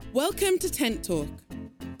Welcome to Tent Talk,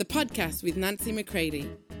 the podcast with Nancy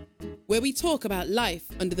McCready, where we talk about life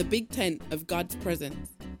under the big tent of God's presence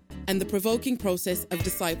and the provoking process of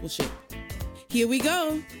discipleship. Here we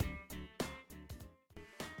go.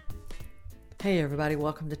 Hey everybody,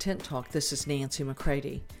 welcome to Tent Talk. This is Nancy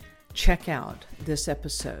McCready. Check out this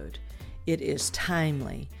episode. It is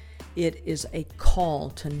timely. It is a call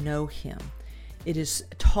to know Him. It is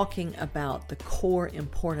talking about the core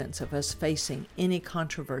importance of us facing any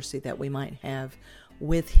controversy that we might have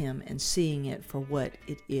with Him and seeing it for what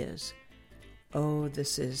it is. Oh,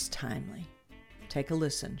 this is timely. Take a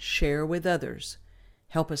listen, share with others.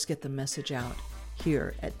 Help us get the message out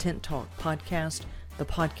here at Tent Talk Podcast, the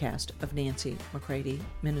podcast of Nancy McCready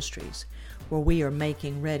Ministries, where we are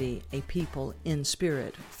making ready a people in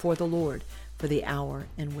spirit for the Lord for the hour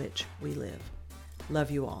in which we live. Love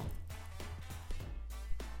you all.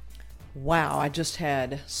 Wow, I just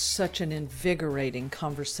had such an invigorating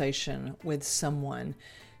conversation with someone.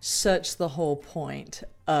 Such the whole point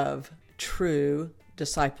of true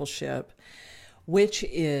discipleship, which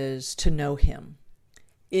is to know Him.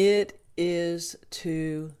 It is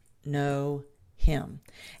to know Him.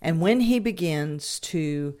 And when He begins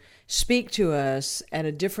to speak to us at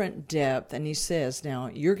a different depth, and He says, now,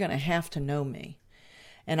 you're going to have to know me.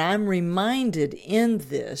 And I'm reminded in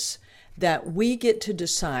this that we get to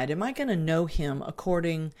decide, am I going to know Him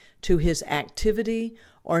according to His activity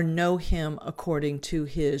or know Him according to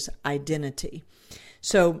His identity?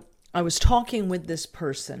 So I was talking with this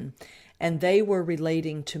person, and they were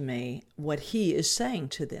relating to me what He is saying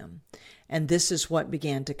to them. And this is what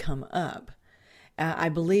began to come up. I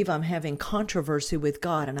believe I'm having controversy with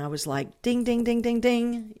God. And I was like, ding, ding, ding, ding,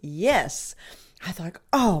 ding. Yes. I thought,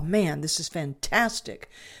 oh man, this is fantastic.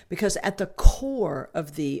 Because at the core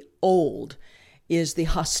of the old is the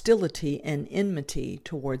hostility and enmity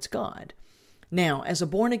towards God. Now, as a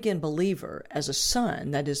born-again believer, as a son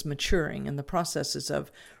that is maturing in the processes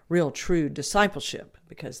of real true discipleship,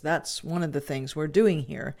 because that's one of the things we're doing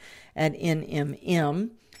here at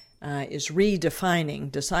NMM, is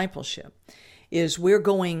redefining discipleship, is we're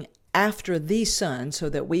going after the Son so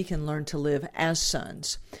that we can learn to live as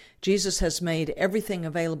sons. Jesus has made everything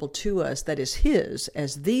available to us that is His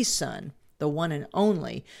as the Son, the one and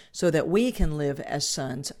only, so that we can live as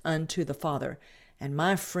sons unto the Father. And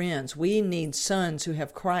my friends, we need sons who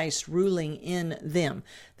have Christ ruling in them,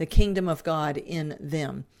 the kingdom of God in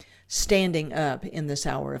them, standing up in this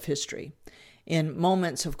hour of history, in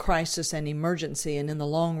moments of crisis and emergency and in the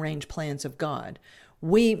long-range plans of God.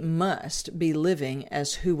 We must be living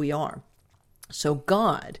as who we are. So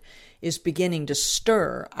God is beginning to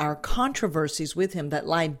stir our controversies with Him that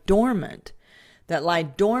lie dormant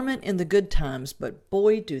in the good times, but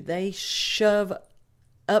boy, do they shove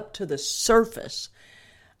up to the surface.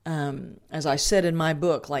 As I said in my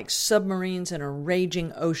book, like submarines in a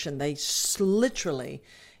raging ocean, they literally,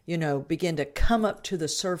 begin to come up to the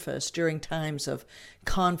surface during times of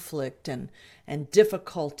conflict and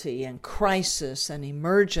difficulty and crisis and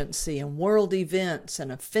emergency and world events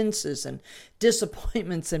and offenses and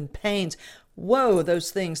disappointments and pains. Whoa,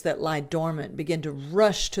 those things that lie dormant begin to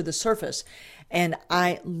rush to the surface. And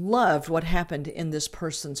I loved what happened in this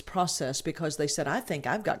person's process because they said, I think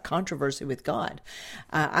I've got controversy with God.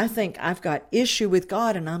 I think I've got issue with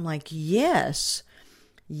God. And I'm like, yes,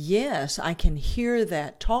 I can hear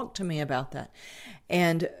that. Talk to me about that.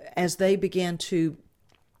 And as they began to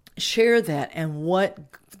share that and what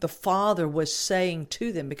the Father was saying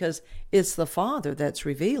to them, because it's the Father that's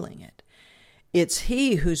revealing it. It's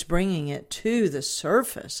He who's bringing it to the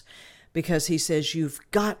surface because He says, you've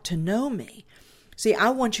got to know me. See, I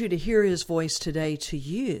want you to hear His voice today to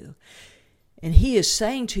you. And He is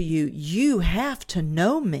saying to you, you have to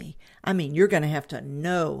know me. I mean, you're going to have to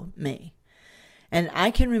know me. And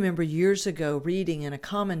I can remember years ago reading in a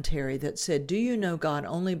commentary that said, do you know God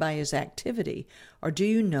only by His activity or do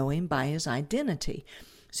you know Him by His identity?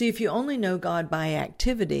 See, if you only know God by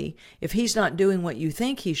activity, if He's not doing what you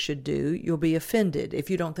think He should do, you'll be offended. If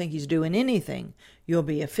you don't think He's doing anything, you'll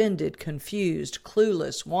be offended, confused,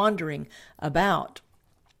 clueless, wandering about.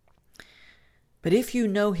 But if you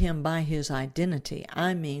know Him by His identity,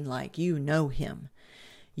 I mean like you know Him.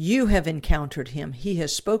 You have encountered Him. He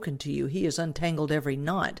has spoken to you. He has untangled every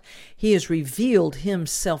knot. He has revealed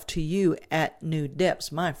Himself to you at new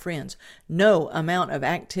depths. My friends, no amount of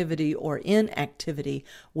activity or inactivity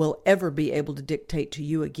will ever be able to dictate to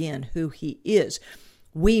you again who He is.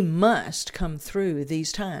 We must come through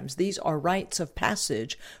these times. These are rites of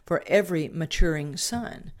passage for every maturing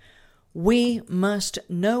son. We must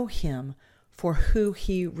know Him for who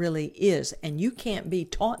he really is. And you can't be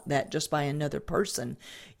taught that just by another person.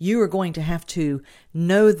 You are going to have to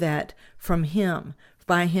know that from him,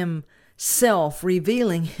 by himself,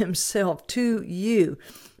 revealing himself to you.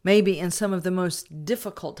 Maybe in some of the most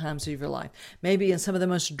difficult times of your life. Maybe in some of the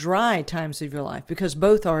most dry times of your life, because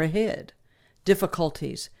both are ahead.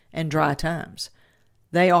 Difficulties and dry times.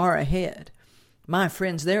 They are ahead. My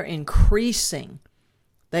friends, they're increasing.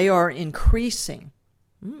 They are increasing.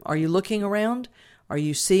 Are you looking around? Are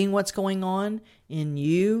you seeing what's going on in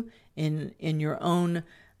you, in your own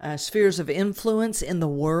spheres of influence in the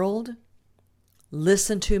world?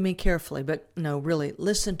 Listen to me carefully, but no, really,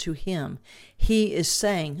 listen to him. He is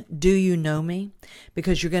saying, do you know me?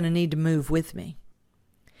 Because you're going to need to move with me.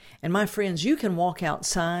 And my friends, you can walk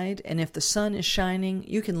outside, and if the sun is shining,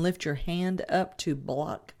 you can lift your hand up to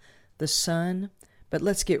block the sun. But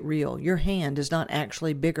let's get real. Your hand is not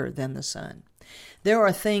actually bigger than the sun. There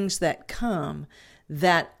are things that come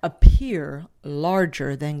that appear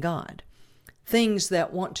larger than God. Things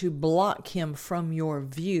that want to block him from your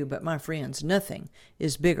view. But my friends, nothing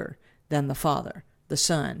is bigger than the Father, the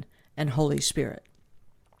Son, and Holy Spirit.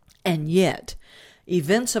 And yet,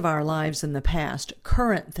 events of our lives in the past,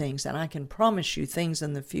 current things, and I can promise you things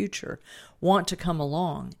in the future, want to come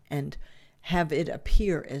along and have it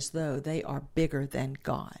appear as though they are bigger than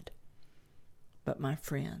God. But my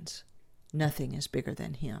friends, nothing is bigger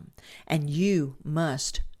than him. And you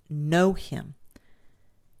must know him.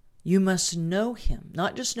 You must know him,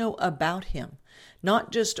 not just know about him,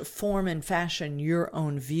 not just form and fashion your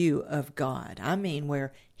own view of God. I mean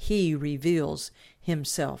where he reveals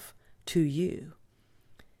himself to you.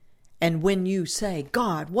 And when you say,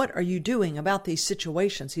 God, what are you doing about these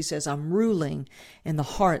situations? He says, I'm ruling in the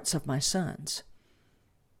hearts of my sons.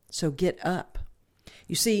 So get up.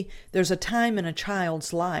 You see, there's a time in a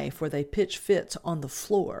child's life where they pitch fits on the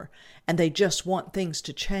floor and they just want things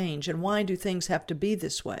to change. And why do things have to be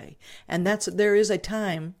this way? And there is a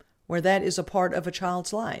time where that is a part of a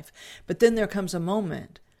child's life. But then there comes a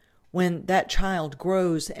moment when that child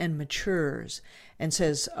grows and matures and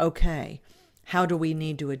says, okay, how do we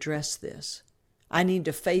need to address this? I need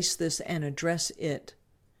to face this and address it.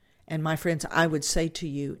 And my friends, I would say to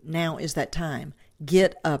you, now is that time.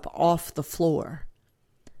 Get up off the floor.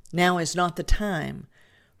 Now is not the time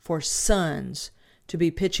for sons to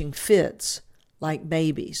be pitching fits like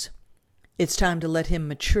babies. It's time to let him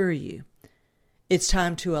mature you. It's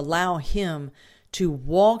time to allow him to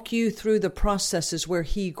walk you through the processes where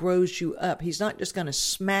he grows you up. He's not just going to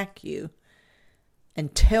smack you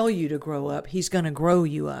and tell you to grow up. He's going to grow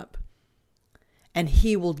you up. And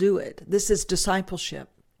he will do it. This is discipleship.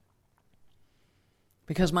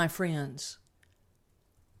 Because my friends,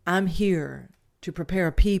 I'm here to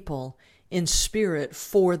prepare people in spirit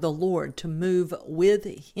for the Lord, to move with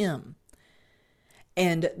him.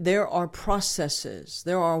 And there are processes,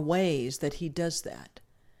 there are ways that he does that.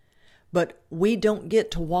 But we don't get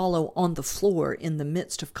to wallow on the floor in the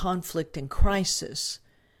midst of conflict and crisis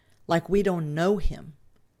like we don't know him.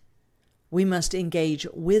 We must engage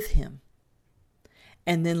with him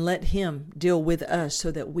and then let him deal with us so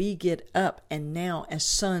that we get up and now as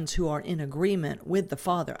sons who are in agreement with the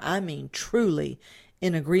Father, I mean truly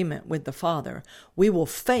in agreement with the Father, we will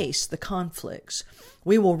face the conflicts.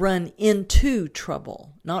 We will run into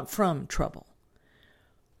trouble, not from trouble.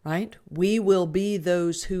 Right? We will be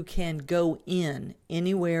those who can go in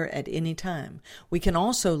anywhere at any time. We can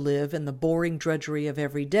also live in the boring drudgery of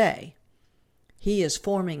every day. He is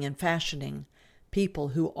forming and fashioning people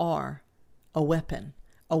who are a weapon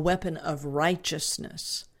of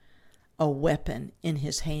righteousness, a weapon in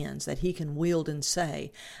his hands that he can wield and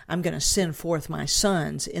say, I'm going to send forth my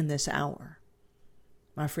sons in this hour.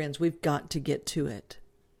 My friends, we've got to get to it.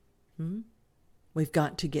 We've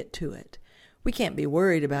got to get to it. We can't be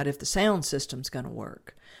worried about if the sound system's going to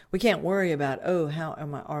work. We can't worry about, how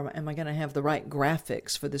am I going to have the right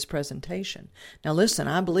graphics for this presentation? Now listen,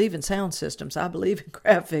 I believe in sound systems. I believe in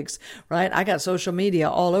graphics, right? I got social media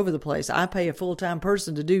all over the place. I pay a full-time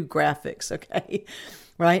person to do graphics, okay?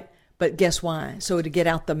 Right? But guess why? So to get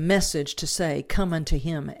out the message to say, come unto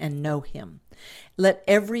him and know him. Let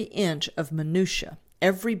every inch of minutia,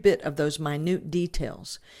 every bit of those minute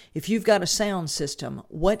details. If you've got a sound system,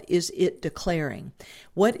 what is it declaring?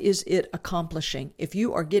 What is it accomplishing? If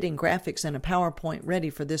you are getting graphics and a PowerPoint ready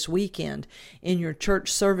for this weekend, in your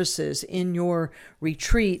church services, in your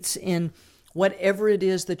retreats, in whatever it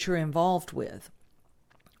is that you're involved with,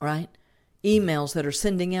 right? Emails that are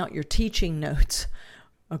sending out your teaching notes,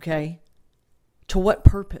 okay? To what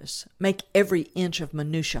purpose? Make every inch of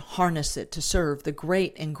minutia, harness it to serve the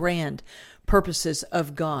great and grand purposes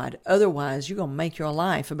of God. Otherwise, you're going to make your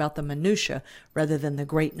life about the minutia rather than the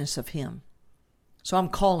greatness of Him. So I'm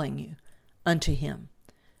calling you unto Him.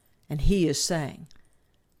 And He is saying,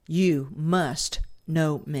 you must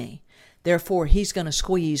know me. Therefore, He's going to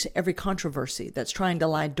squeeze every controversy that's trying to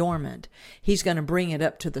lie dormant. He's going to bring it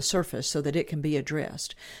up to the surface so that it can be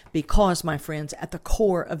addressed. Because, my friends, at the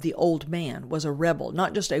core of the old man was a rebel,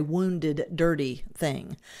 not just a wounded, dirty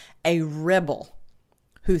thing, a rebel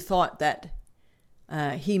who thought that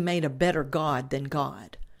he made a better God than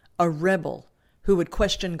God, a rebel who would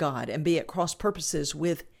question God and be at cross purposes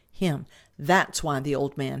with Him. That's why the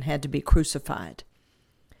old man had to be crucified.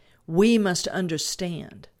 We must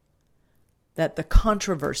understand that the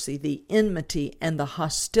controversy, the enmity, and the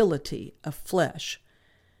hostility of flesh,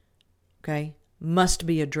 okay, must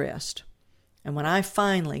be addressed. And when I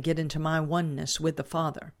finally get into my oneness with the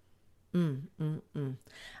Father,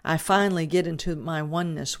 I finally get into my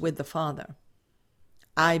oneness with the Father,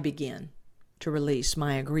 I begin to release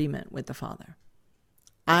my agreement with the Father.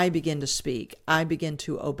 I begin to speak. I begin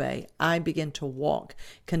to obey. I begin to walk,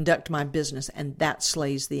 conduct my business, and that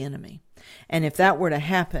slays the enemy. And if that were to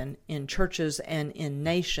happen in churches and in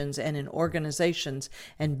nations and in organizations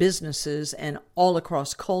and businesses and all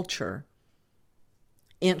across culture,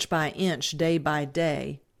 inch by inch, day by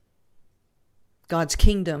day, God's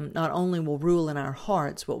kingdom not only will rule in our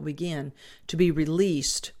hearts, but will begin to be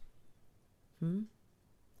released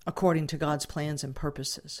according to God's plans and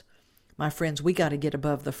purposes. My friends, we got to get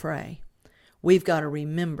above the fray. We've got to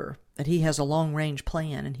remember that He has a long-range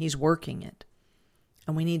plan and He's working it.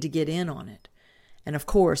 And we need to get in on it. And of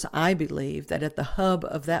course, I believe that at the hub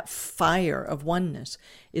of that fire of oneness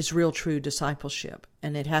is real true discipleship.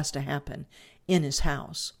 And it has to happen in His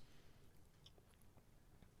house.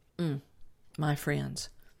 My friends,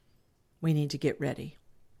 we need to get ready.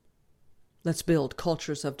 Let's build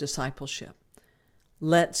cultures of discipleship.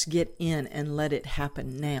 Let's get in and let it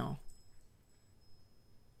happen now.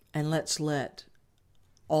 And let's let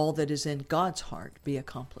all that is in God's heart be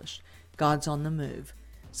accomplished. God's on the move.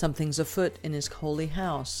 Something's afoot in His holy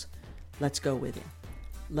house. Let's go with Him.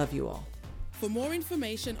 Love you all. For more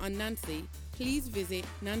information on Nancy, please visit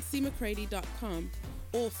nancymccready.com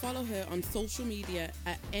or follow her on social media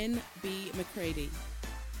at NB McCready.